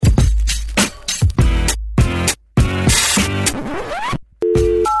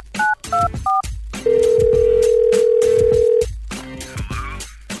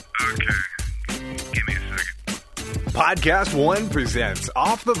Podcast One presents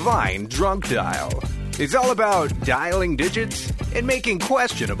Off the Vine Drunk Dial. It's all about dialing digits and making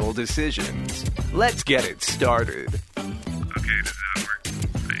questionable decisions. Let's get it started. Okay, this is how it works.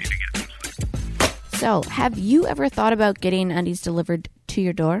 I need to get some sleep. So, have you ever thought about getting undies delivered to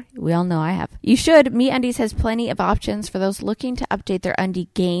your door? We all know I have. You should. MeUndies has plenty of options for those looking to update their undie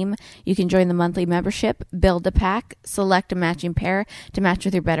game. You can join the monthly membership, build a pack, select a matching pair to match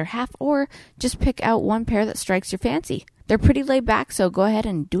with your better half, or just pick out one pair that strikes your fancy. They're pretty laid back, so go ahead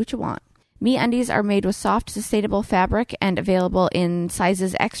and do what you want. MeUndies are made with soft, sustainable fabric and available in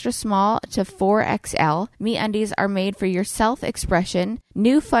sizes extra small to 4XL. MeUndies are made for your self-expression.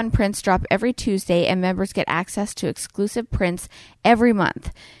 New fun prints drop every Tuesday, and members get access to exclusive prints every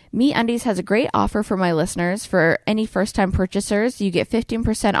month. MeUndies has a great offer for my listeners. For any first-time purchasers, you get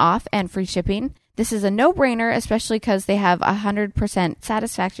 15% off and free shipping. This is a no-brainer, especially because they have a 100%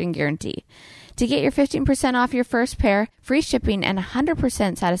 satisfaction guarantee. To get your 15% off your first pair, free shipping, and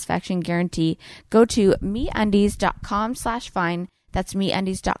 100% satisfaction guarantee, go to MeUndies.com/Vine. That's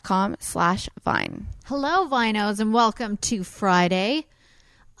MeUndies.com/Vine. Hello, Vinos, and welcome to Friday.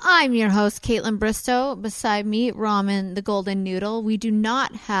 I'm your host, Caitlin Bristow. Beside me, Ramen, the Golden Noodle. We do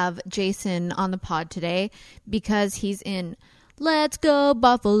not have Jason on the pod today because he's in Let's Go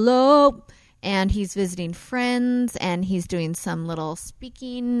Buffalo. And he's visiting friends, and he's doing some little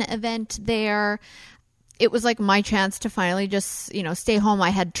speaking event there. It was like my chance to finally just, stay home.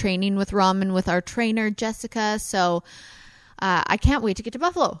 I had training with Ramen with our trainer, Jessica. So I can't wait to get to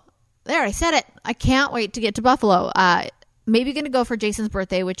Buffalo. There, I said it. I can't wait to get to Buffalo. Maybe going to go for Jason's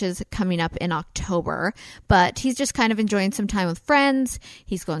birthday, which is coming up in October. But he's just kind of enjoying some time with friends.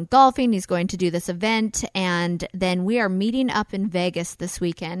 He's going golfing. He's going to do this event. And then we are meeting up in Vegas this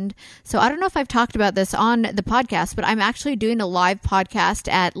weekend. So I don't know if I've talked about this on the podcast, but I'm actually doing a live podcast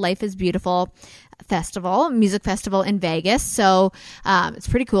at Life is Beautiful music festival in Vegas. So it's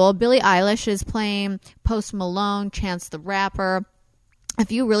pretty cool. Billie Eilish is playing, Post Malone, Chance the Rapper. A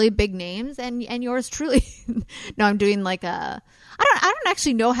few really big names and yours truly. No, I'm doing like I don't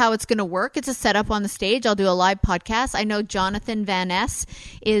actually know how it's going to work. It's a setup on the stage. I'll do a live podcast. I know Jonathan Van Ness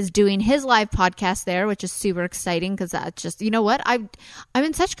is doing his live podcast there, which is super exciting because that's just, you know what? I'm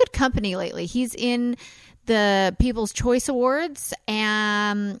in such good company lately. He's in the People's Choice Awards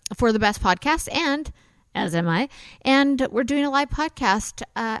and for the best podcast, and as am I. And we're doing a live podcast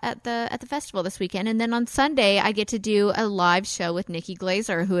at the festival this weekend. And then on Sunday, I get to do a live show with Nikki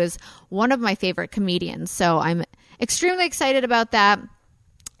Glazer, who is one of my favorite comedians. So I'm extremely excited about that.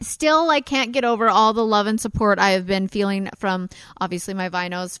 Still, I can't get over all the love and support I have been feeling from, obviously, my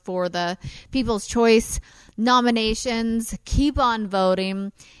Vinos for the People's Choice nominations. Keep on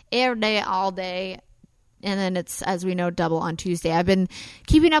voting every day, all day. And then it's, as we know, double on Tuesday. I've been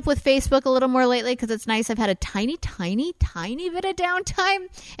keeping up with Facebook a little more lately because it's nice. I've had a tiny bit of downtime.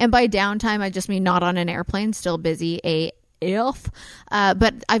 And by downtime, I just mean not on an airplane, still busy AF.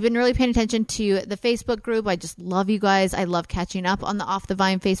 But I've been really paying attention to the Facebook group. I just love you guys. I love catching up on the Off the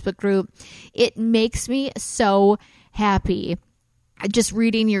Vine Facebook group. It makes me so happy. Just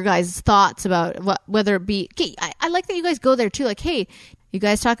reading your guys' thoughts about whether it be... Okay, I like that you guys go there too. Like, hey... You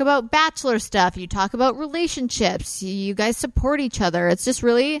guys talk about Bachelor stuff. You talk about relationships. You guys support each other. It's just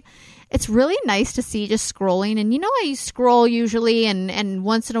really, it's really nice to see just scrolling. And you know how you scroll usually and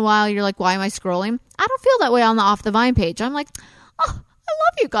once in a while you're like, why am I scrolling? I don't feel that way on the Off the Vine page. I'm like, oh, I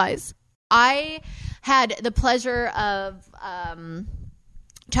love you guys. I had the pleasure of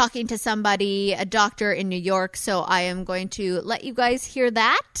talking to somebody, a doctor in New York. So I am going to let you guys hear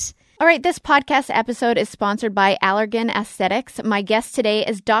that. All right, this podcast episode is sponsored by Allergan Aesthetics. My guest today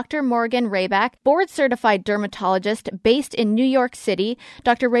is Dr. Morgan Rayback, board-certified dermatologist based in New York City.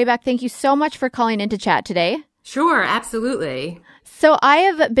 Dr. Rayback, thank you so much for calling in to chat today. Sure, absolutely. So I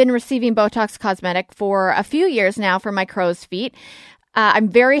have been receiving Botox Cosmetic for a few years now for my crow's feet. I'm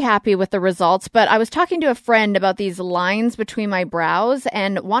very happy with the results, but I was talking to a friend about these lines between my brows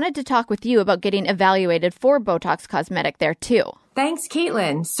and wanted to talk with you about getting evaluated for Botox Cosmetic there too. Thanks,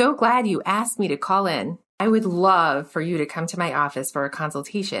 Caitlin. So glad you asked me to call in. I would love for you to come to my office for a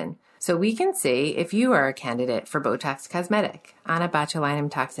consultation so we can see if you are a candidate for Botox Cosmetic on a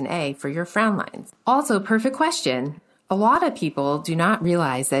botulinum toxin A for your frown lines. Also, perfect question. A lot of people do not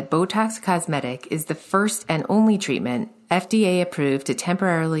realize that Botox Cosmetic is the first and only treatment FDA approved to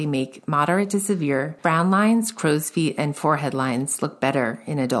temporarily make moderate to severe frown lines, crow's feet, and forehead lines look better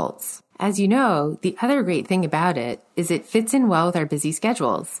in adults. As you know, the other great thing about it is it fits in well with our busy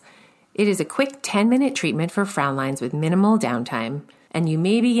schedules. It is a quick 10-minute treatment for frown lines with minimal downtime, and you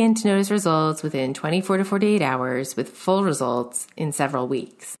may begin to notice results within 24 to 48 hours with full results in several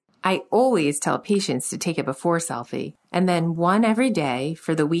weeks. I always tell patients to take a before selfie and then one every day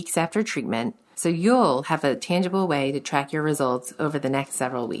for the weeks after treatment, so you'll have a tangible way to track your results over the next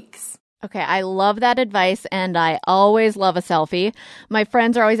several weeks. Okay, I love that advice, and I always love a selfie. My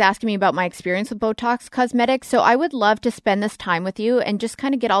friends are always asking me about my experience with Botox Cosmetic, so I would love to spend this time with you and just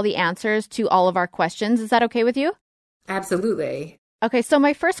kind of get all the answers to all of our questions. Is that okay with you? Absolutely. Okay, so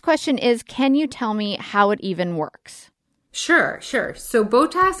my first question is, can you tell me how it even works? Sure. So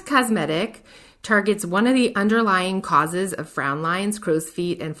Botox Cosmetic targets one of the underlying causes of frown lines, crow's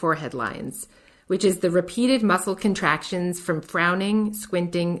feet, and forehead lines, which is the repeated muscle contractions from frowning,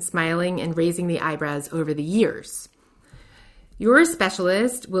 squinting, smiling, and raising the eyebrows over the years. Your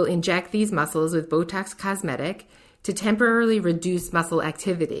specialist will inject these muscles with Botox Cosmetic to temporarily reduce muscle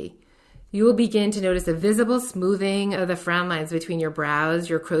activity. You will begin to notice a visible smoothing of the frown lines between your brows,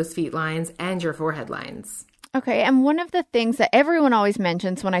 your crow's feet lines, and your forehead lines. Okay, and one of the things that everyone always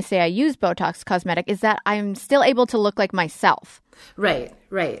mentions when I say I use Botox Cosmetic is that I'm still able to look like myself. Right.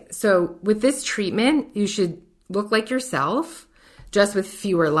 So with this treatment, you should look like yourself, just with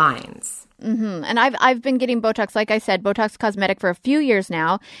fewer lines. Mm-hmm. And I've been getting Botox, like I said, Botox Cosmetic for a few years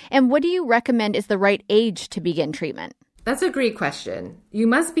now. And what do you recommend is the right age to begin treatment? That's a great question. You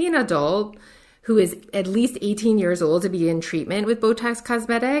must be an adult who is at least 18 years old to begin treatment with Botox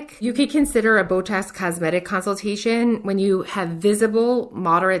Cosmetic. You could consider a Botox Cosmetic consultation when you have visible,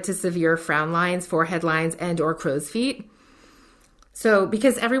 moderate to severe frown lines, forehead lines, and or crow's feet. So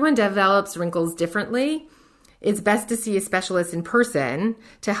because everyone develops wrinkles differently, it's best to see a specialist in person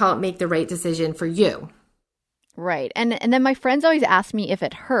to help make the right decision for you. Right. And then my friends always ask me if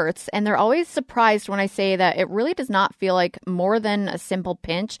it hurts, and they're always surprised when I say that it really does not feel like more than a simple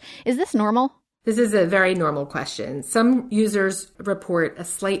pinch. Is this normal? This is a very normal question. Some users report a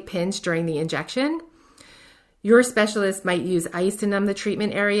slight pinch during the injection. Your specialist might use ice to numb the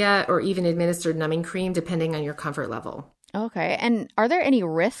treatment area or even administer numbing cream depending on your comfort level. Okay. And are there any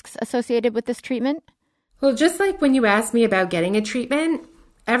risks associated with this treatment? Well, just like when you asked me about getting a treatment,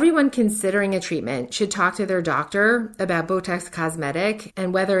 everyone considering a treatment should talk to their doctor about Botox Cosmetic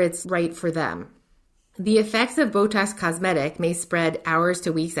and whether it's right for them. The effects of Botox Cosmetic may spread hours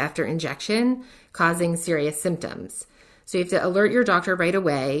to weeks after injection, causing serious symptoms. So you have to alert your doctor right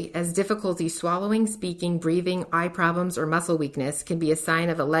away, as difficulty swallowing, speaking, breathing, eye problems, or muscle weakness can be a sign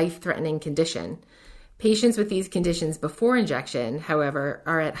of a life-threatening condition. Patients with these conditions before injection, however,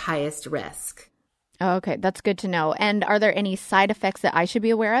 are at highest risk. Okay, that's good to know. And are there any side effects that I should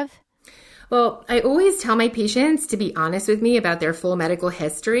be aware of? Well, I always tell my patients to be honest with me about their full medical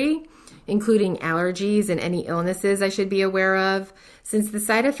history, including allergies and any illnesses I should be aware of, since the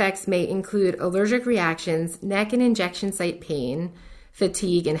side effects may include allergic reactions, neck and injection site pain,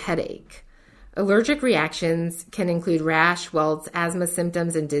 fatigue, and headache. Allergic reactions can include rash, welts, asthma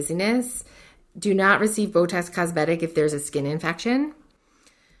symptoms, and dizziness. Do not receive Botox Cosmetic if there's a skin infection.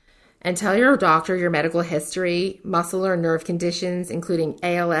 And tell your doctor your medical history, muscle or nerve conditions, including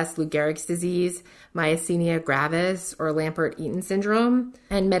ALS, Lou Gehrig's disease, myasthenia gravis, or Lambert-Eaton syndrome,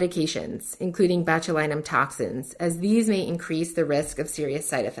 and medications, including botulinum toxins, as these may increase the risk of serious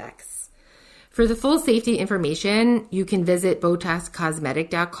side effects. For the full safety information, you can visit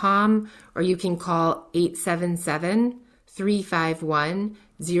BotoxCosmetic.com or you can call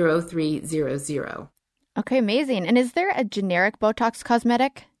 877-351-0300. Okay, amazing. And is there a generic Botox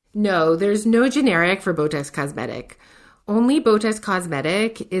Cosmetic? No, there's no generic for Botox Cosmetic. Only Botox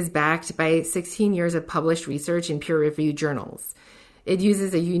Cosmetic is backed by 16 years of published research in peer-reviewed journals. It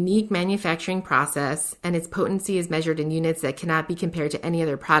uses a unique manufacturing process, and its potency is measured in units that cannot be compared to any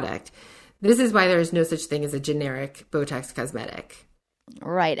other product. This is why there is no such thing as a generic Botox Cosmetic.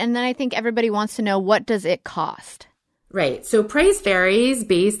 Right. And then I think everybody wants to know, what does it cost? Right. So price varies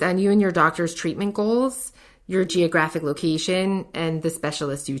based on you and your doctor's treatment goals, your geographic location, and the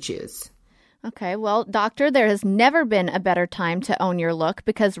specialist you choose. Okay, well, doctor, there has never been a better time to own your look,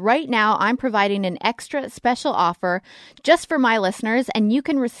 because right now I'm providing an extra special offer just for my listeners, and you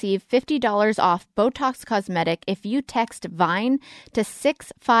can receive $50 off Botox Cosmetic if you text VINE to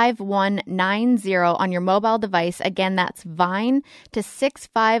 65190 on your mobile device. Again, that's VINE to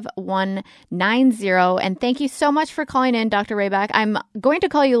 65190. And thank you so much for calling in, Dr. Rayback. I'm going to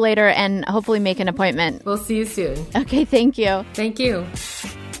call you later and hopefully make an appointment. We'll see you soon. Okay, thank you. Thank you.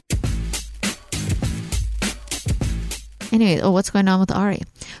 Anyway, what's going on with Ari?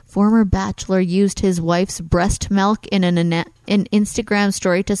 Former Bachelor used his wife's breast milk in an Instagram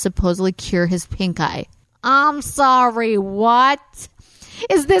story to supposedly cure his pink eye. I'm sorry, what?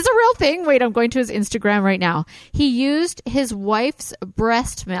 Is this a real thing? Wait, I'm going to his Instagram right now. He used his wife's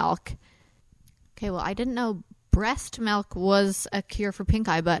breast milk. Okay, well, I didn't know breast milk was a cure for pink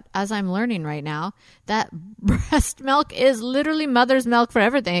eye, but as I'm learning right now, that breast milk is literally mother's milk for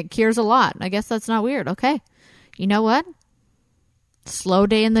everything. It cures a lot. I guess that's not weird. Okay. You know what? Slow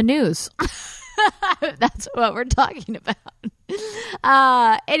day in the news. That's what we're talking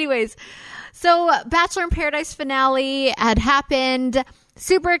about. Anyways, so Bachelor in Paradise finale had happened.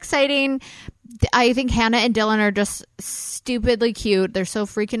 Super exciting. I think Hannah and Dylan are just stupidly cute. They're so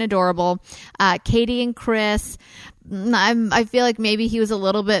freaking adorable. Katie and Chris, I feel like maybe he was a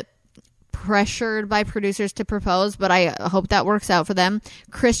little bit pressured by producers to propose, but I hope that works out for them.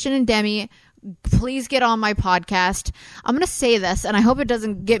 Christian and Demi, please get on my podcast. I'm going to say this, and I hope it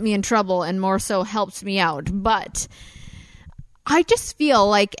doesn't get me in trouble and more so helps me out, but I just feel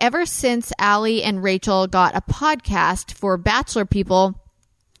like ever since Allie and Rachel got a podcast for Bachelor people,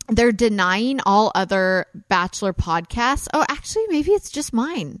 they're denying all other Bachelor podcasts. Oh, actually, maybe it's just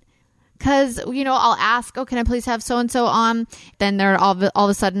mine. Because, I'll ask, can I please have so-and-so on? Then they're all of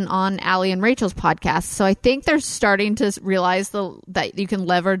a sudden on Allie and Rachel's podcast. So I think they're starting to realize that you can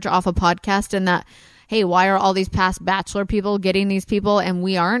leverage off a podcast and that, hey, why are all these past Bachelor people getting these people and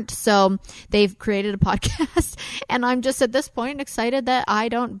we aren't? So they've created a podcast. And I'm just at this point excited that I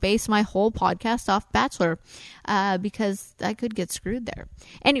don't base my whole podcast off Bachelor because I could get screwed there.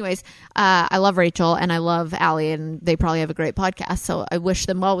 Anyways, I love Rachel and I love Allie and they probably have a great podcast. So I wish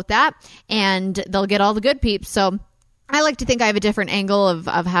them well with that and they'll get all the good peeps. So I like to think I have a different angle of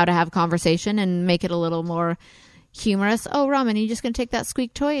how to have conversation and make it a little more humorous. Oh, Ramen, are you just going to take that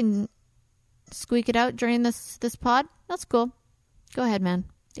squeak toy and squeak it out during this pod? That's cool. Go ahead, man.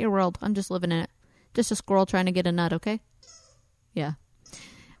 Your world. I'm just living in it. Just a squirrel trying to get a nut, okay? Yeah.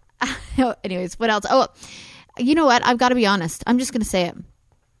 Anyways, what else? Oh, you know what? I've got to be honest. I'm just going to say it.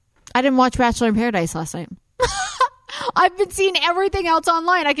 I didn't watch Bachelor in Paradise last night. I've been seeing everything else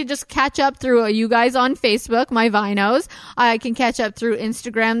online. I can just catch up through you guys on Facebook, my Vinos. I can catch up through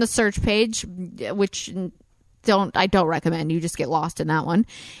Instagram, the search page, which I don't recommend. You just get lost in that one.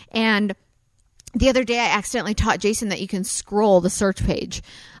 And the other day, I accidentally taught Jason that you can scroll the search page.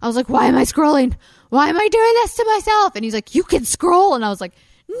 I was like, why am I scrolling? Why am I doing this to myself? And he's like, you can scroll. And I was like,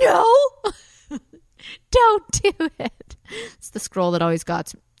 no, don't do it. It's the scroll that always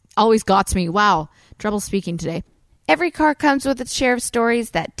got me. Wow. Trouble speaking today. Every car comes with its share of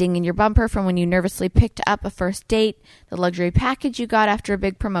stories, that ding in your bumper from when you nervously picked up a first date, the luxury package you got after a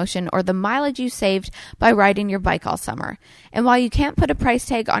big promotion, or the mileage you saved by riding your bike all summer. And while you can't put a price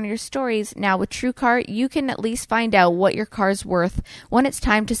tag on your stories, now with TrueCar, you can at least find out what your car's worth when it's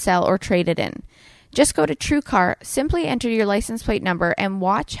time to sell or trade it in. Just go to TrueCar, simply enter your license plate number, and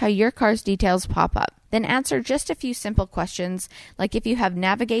watch how your car's details pop up. Then answer just a few simple questions, like if you have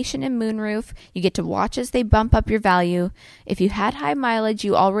navigation and moonroof, you get to watch as they bump up your value. If you had high mileage,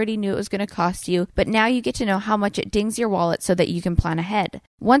 you already knew it was going to cost you, but now you get to know how much it dings your wallet so that you can plan ahead.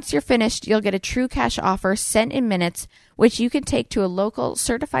 Once you're finished, you'll get a true cash offer sent in minutes, which you can take to a local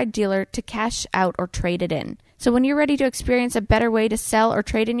certified dealer to cash out or trade it in. So when you're ready to experience a better way to sell or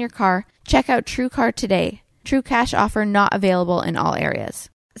trade in your car, check out TrueCar today. True cash offer not available in all areas.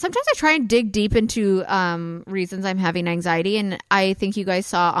 Sometimes I try and dig deep into reasons I'm having anxiety, and I think you guys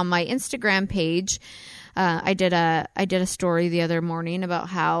saw on my Instagram page, I did a story the other morning about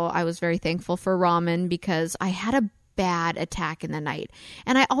how I was very thankful for ramen because I had a bad attack in the night,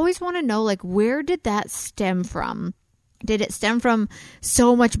 and I always want to know, like, where did that stem from? Did it stem from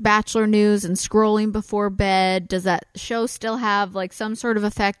so much Bachelor news and scrolling before bed? Does that show still have like some sort of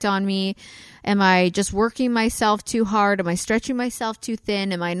effect on me? Am I just working myself too hard? Am I stretching myself too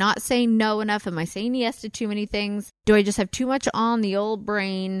thin? Am I not saying no enough? Am I saying yes to too many things? Do I just have too much on the old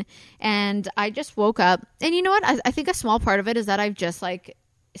brain? And I just woke up. And you know what? I think a small part of it is that I've just like,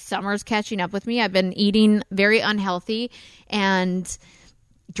 summer's catching up with me. I've been eating very unhealthy and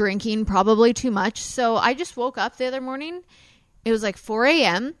drinking probably too much. So I just woke up the other morning. It was like 4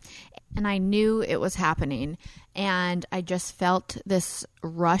 a.m. and I knew it was happening. And I just felt this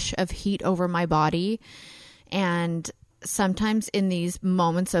rush of heat over my body. And sometimes in these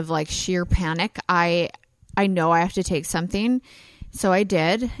moments of like sheer panic, I know I have to take something. So I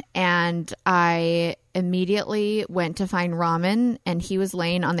did. And I immediately went to find Ramen, and he was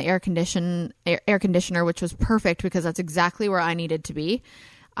laying on the air conditioner, which was perfect because that's exactly where I needed to be.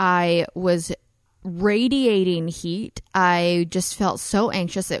 I was radiating heat. I just felt so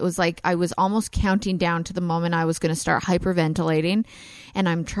anxious. It was like I was almost counting down to the moment I was going to start hyperventilating. And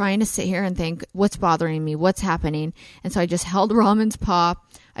I'm trying to sit here and think, what's bothering me? What's happening? And so I just held Ramen's paw.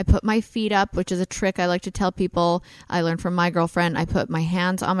 I put my feet up, which is a trick I like to tell people. I learned from my girlfriend. I put my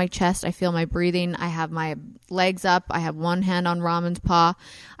hands on my chest. I feel my breathing. I have my legs up. I have one hand on Ramen's paw.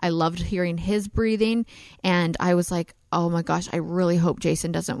 I loved hearing his breathing. And I was like, oh my gosh, I really hope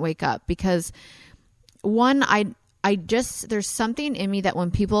Jason doesn't wake up, because one, there's something in me that when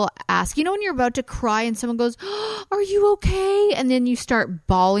people ask, you know, when you're about to cry and someone goes, oh, are you okay? And then you start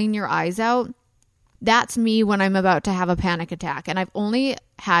bawling your eyes out. That's me when I'm about to have a panic attack. And I've only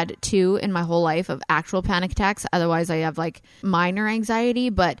had 2 in my whole life of actual panic attacks. Otherwise I have like minor anxiety,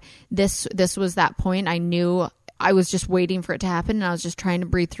 but this was that point. I knew I was just waiting for it to happen, and I was just trying to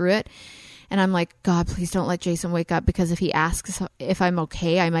breathe through it. And I'm like, God, please don't let Jason wake up, because if he asks if I'm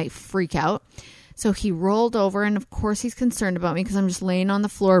okay, I might freak out. So he rolled over, and of course he's concerned about me because I'm just laying on the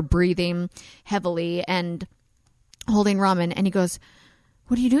floor, breathing heavily and holding Ramen. And he goes,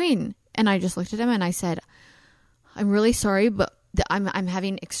 what are you doing? And I just looked at him and I said, I'm really sorry, but I'm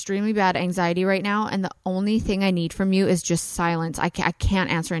having extremely bad anxiety right now. And the only thing I need from you is just silence. I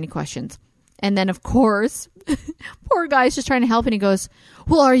can't answer any questions. And then, of course, poor guy's just trying to help. And he goes,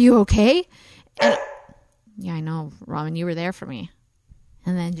 well, are you okay? And yeah, I know, Ramen, you were there for me.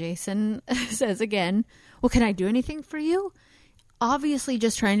 And then Jason says again, well, can I do anything for you? Obviously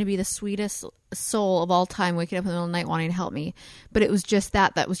just trying to be the sweetest soul of all time, waking up in the middle of the night wanting to help me. But it was just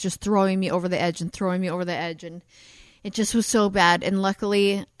that was just throwing me over the edge and throwing me over the edge. And it just was so bad. And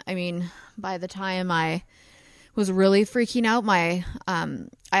luckily, I mean, by the time I was really freaking out, I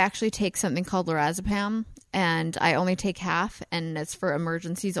actually take something called lorazepam, and I only take half, and it's for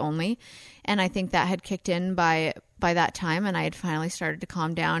emergencies only. And I think that had kicked in by that time, and I had finally started to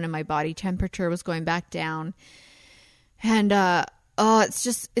calm down, and my body temperature was going back down. And it's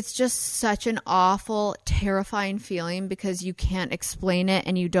just such an awful, terrifying feeling, because you can't explain it,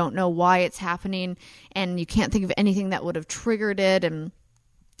 and you don't know why it's happening, and you can't think of anything that would have triggered it. And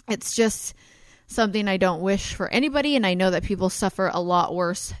it's just something I don't wish for anybody. And I know that people suffer a lot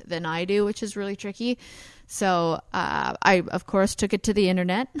worse than I do, which is really tricky. So I, of course, took it to the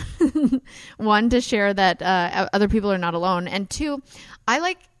internet. One, to share that other people are not alone. And 2, I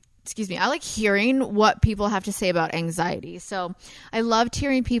like hearing what people have to say about anxiety. So I loved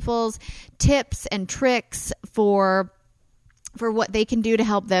hearing people's tips and tricks for what they can do to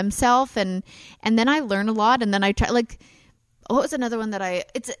help themselves. And then I learn a lot. And then I try, like, what was another one that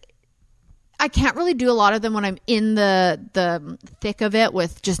I can't really do a lot of them when I'm in the thick of it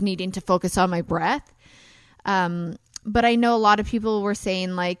with just needing to focus on my breath. But I know a lot of people were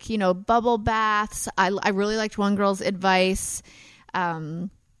saying, like, you know, bubble baths. I really liked one girl's advice.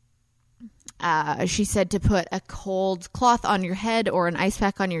 She said to put a cold cloth on your head or an ice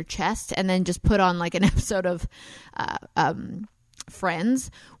pack on your chest, and then just put on like an episode of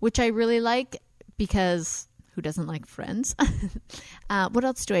Friends, which I really like, because who doesn't like Friends? What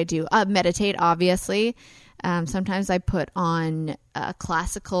else do I do? Meditate, obviously. Sometimes I put on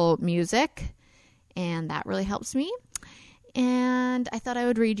classical music, and that really helps me. And I thought I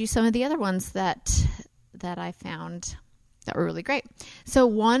would read you some of the other ones that I found that were really great. So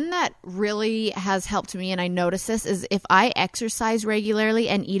one that really has helped me, and I notice this, is if I exercise regularly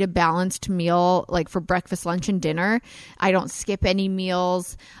and eat a balanced meal, like for breakfast, lunch, and dinner. I don't skip any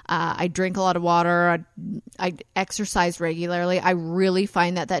meals. I drink a lot of water. I exercise regularly. I really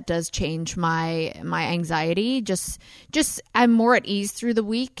find that does change my anxiety. Just I'm more at ease through the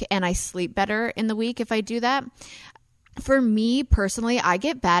week, and I sleep better in the week if I do that. For me personally, I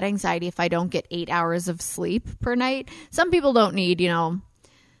get bad anxiety if I don't get 8 hours of sleep per night. Some people don't need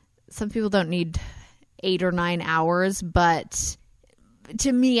 8 or 9 hours, but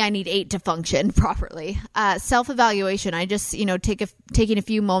to me, I need 8 to function properly. Self-evaluation. I just, taking a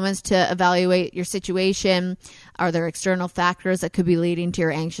few moments to evaluate your situation. Are there external factors that could be leading to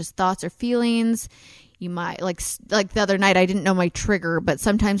your anxious thoughts or feelings? You might, like the other night, I didn't know my trigger, but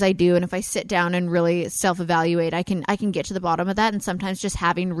sometimes I do. And if I sit down and really self-evaluate, I can get to the bottom of that. And sometimes just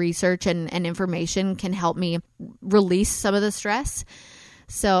having research and information can help me release some of the stress.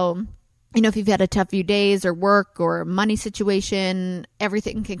 So, if you've had a tough few days or work or money situation,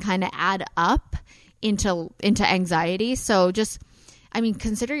 everything can kind of add up into anxiety. So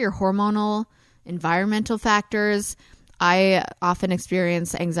consider your hormonal, environmental factors. I often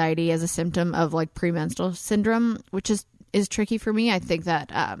experience anxiety as a symptom of like premenstrual syndrome, which is tricky for me. I think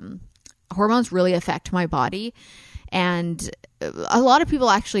that hormones really affect my body. And a lot of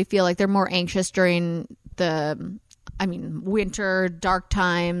people actually feel like they're more anxious during winter, dark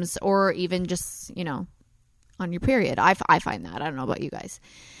times, or even just, on your period. I find that. I don't know about you guys.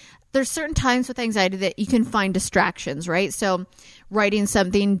 there's certain times with anxiety that you can find distractions, right? So writing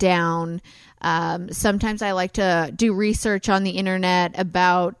something down. Sometimes I like to do research on the internet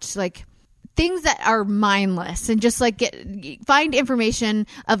about like things that are mindless and just like find information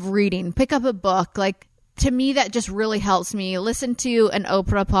of reading, pick up a book. Like to me, that just really helps me. Listen to an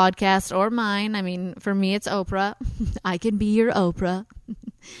Oprah podcast or mine. I mean, for me, it's Oprah. I can be your Oprah.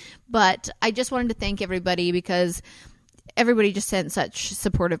 But I just wanted to thank everybody because everybody just sent such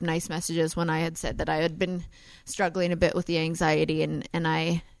supportive, nice messages when I had said that I had been struggling a bit with the anxiety, and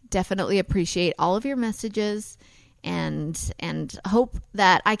I definitely appreciate all of your messages and hope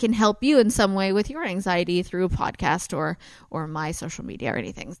that I can help you in some way with your anxiety through a podcast or my social media or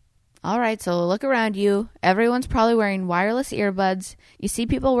anything. All right, so look around you. Everyone's probably wearing wireless earbuds. You see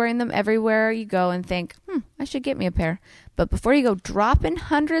people wearing them everywhere you go and think, I should get me a pair. But before you go dropping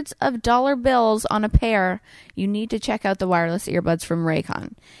hundreds of dollar bills on a pair, you need to check out the wireless earbuds from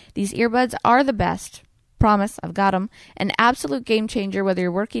Raycon. These earbuds are the best. Promise, I've got them. An absolute game changer whether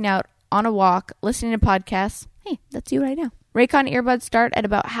you're working out, on a walk, listening to podcasts. Hey, that's you right now. Raycon earbuds start at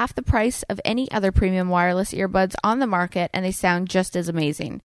about half the price of any other premium wireless earbuds on the market, and they sound just as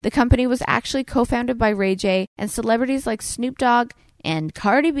amazing. The company was actually co-founded by Ray J, and celebrities like Snoop Dogg and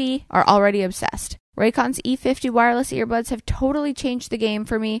Cardi B are already obsessed. Raycon's E50 wireless earbuds have totally changed the game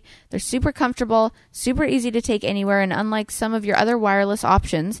for me. They're super comfortable, super easy to take anywhere, and unlike some of your other wireless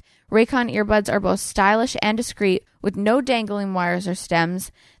options, Raycon earbuds are both stylish and discreet with no dangling wires or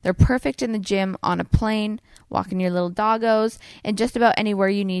stems. They're perfect in the gym, on a plane, walking your little doggos, and just about anywhere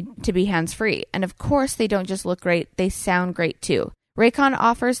you need to be hands-free. And of course, they don't just look great, they sound great too. Raycon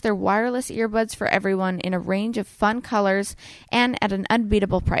offers their wireless earbuds for everyone in a range of fun colors and at an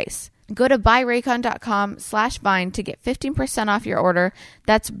unbeatable price. Go to buyraycon.com/vine to get 15% off your order.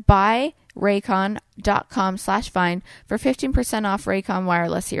 That's buyraycon.com/vine for 15% off Raycon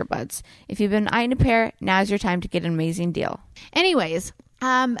wireless earbuds. If you've been eyeing a pair, now's your time to get an amazing deal. Anyways,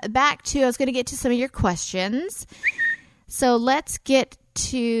 back to, I was going to get to some of your questions. So let's get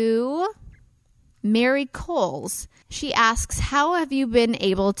to Mary Coles. She asks, how have you been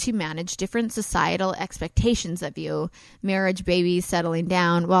able to manage different societal expectations of you, marriage, babies, settling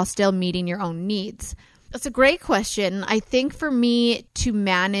down, while still meeting your own needs? That's a great question. I think for me to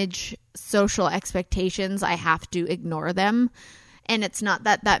manage social expectations, I have to ignore them. And it's not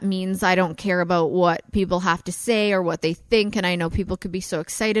that that means I don't care about what people have to say or what they think. And I know people could be so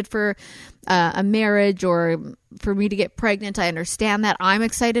excited for a marriage or for me to get pregnant. I understand that. I'm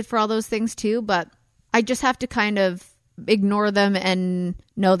excited for all those things too, but I just have to kind of ignore them and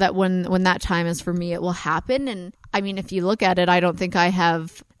know that when that time is for me, it will happen. And I mean, if you look at it, I don't think I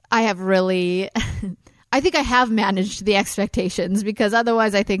have really, I think I have managed the expectations, because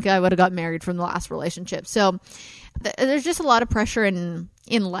otherwise I think I would have got married from the last relationship. So there's just a lot of pressure in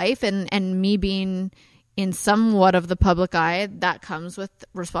life, and me being in somewhat of the public eye, that comes with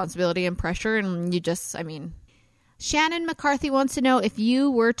responsibility and pressure. And you just, I mean, Shannon McCarthy wants to know, if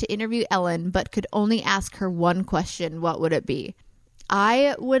you were to interview Ellen but could only ask her one question, what would it be?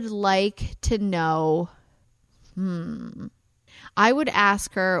 I would like to know, I would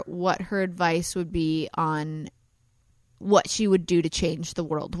ask her what her advice would be on what she would do to change the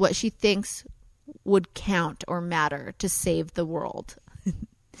world, what she thinks would count or matter to save the world.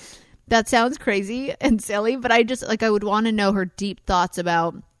 That sounds crazy and silly, but I would want to know her deep thoughts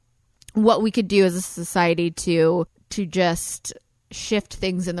about what we could do as a society to just shift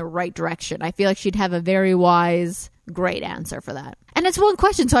things in the right direction. I feel like she'd have a very wise, great answer for that. And it's one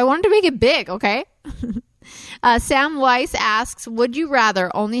question, so I wanted to make it big, okay? Sam Weiss asks, would you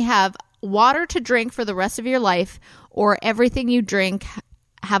rather only have water to drink for the rest of your life, or everything you drink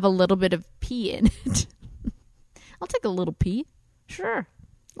have a little bit of pee in it? I'll take a little pee. Sure. A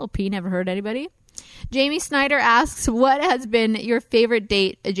little pee never hurt anybody. Jamie Snyder asks, what has been your favorite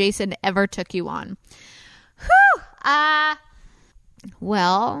date Jason ever took you on? Whew.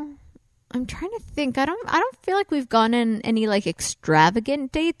 Well, I'm trying to think. I don't feel like we've gone on any like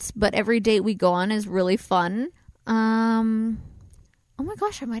extravagant dates, but every date we go on is really fun. Oh my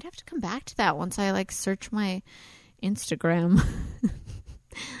gosh, I might have to come back to that once I like search my Instagram.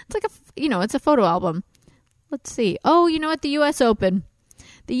 It's like it's a photo album. Let's see. Oh, you know what? The US Open.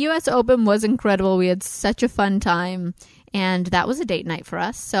 The US Open was incredible. We had such a fun time, and that was a date night for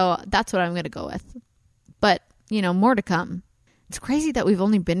us. So that's what I'm going to go with. But, more to come. It's crazy that we've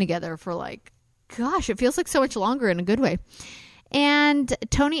only been together for it feels like so much longer in a good way. And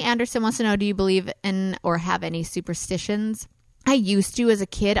Tony Anderson wants to know, do you believe in or have any superstitions? I used to. As a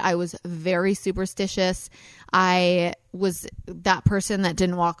kid, I was very superstitious. I was that person that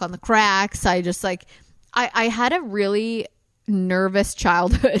didn't walk on the cracks. I just I had a really nervous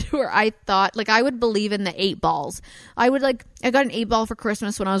childhood where I thought, like, I would believe in the 8 balls. I got an 8 ball for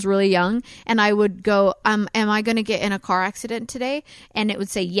Christmas when I was really young, and I would go, am I going to get in a car accident today? And it would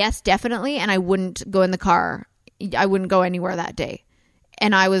say yes, definitely, and I wouldn't go in the car. I wouldn't go anywhere that day.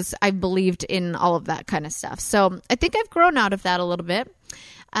 And I believed in all of that kind of stuff. So I think I've grown out of that a little bit.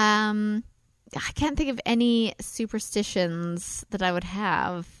 I can't think of any superstitions that I would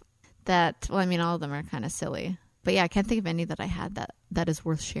have that, well, I mean, all of them are kind of silly. But yeah, I can't think of any that I had that is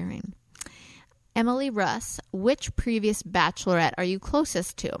worth sharing. Emily Russ, which previous Bachelorette are you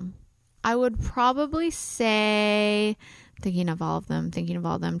closest to? I would probably say, thinking of all of them,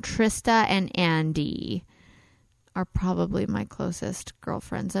 Trista and Andy are probably my closest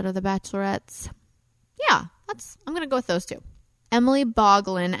girlfriends out of the Bachelorettes. Yeah, I'm going to go with those 2. Emily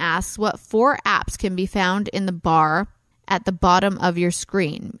Boglin asks, what 4 apps can be found in the bar at the bottom of your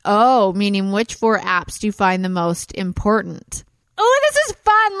screen? Oh, meaning which 4 apps do you find the most important? Oh, this is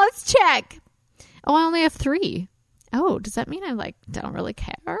fun. Let's check. Oh, I only have 3. Oh, does that mean I don't really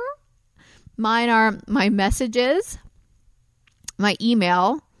care? Mine are my messages, my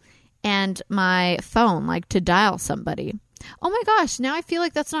email, and my phone, like to dial somebody. Oh my gosh, now I feel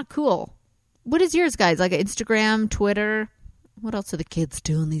like that's not cool. What is yours, guys? Like Instagram, Twitter? What else are the kids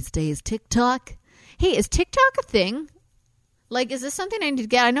doing these days? TikTok? Hey, is TikTok a thing? Like, is this something I need to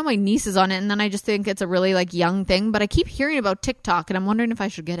get? I know my niece is on it, and then I just think it's a really, young thing. But I keep hearing about TikTok, and I'm wondering if I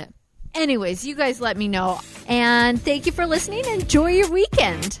should get it. Anyways, you guys let me know. And thank you for listening. Enjoy your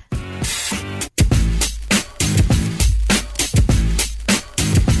weekend.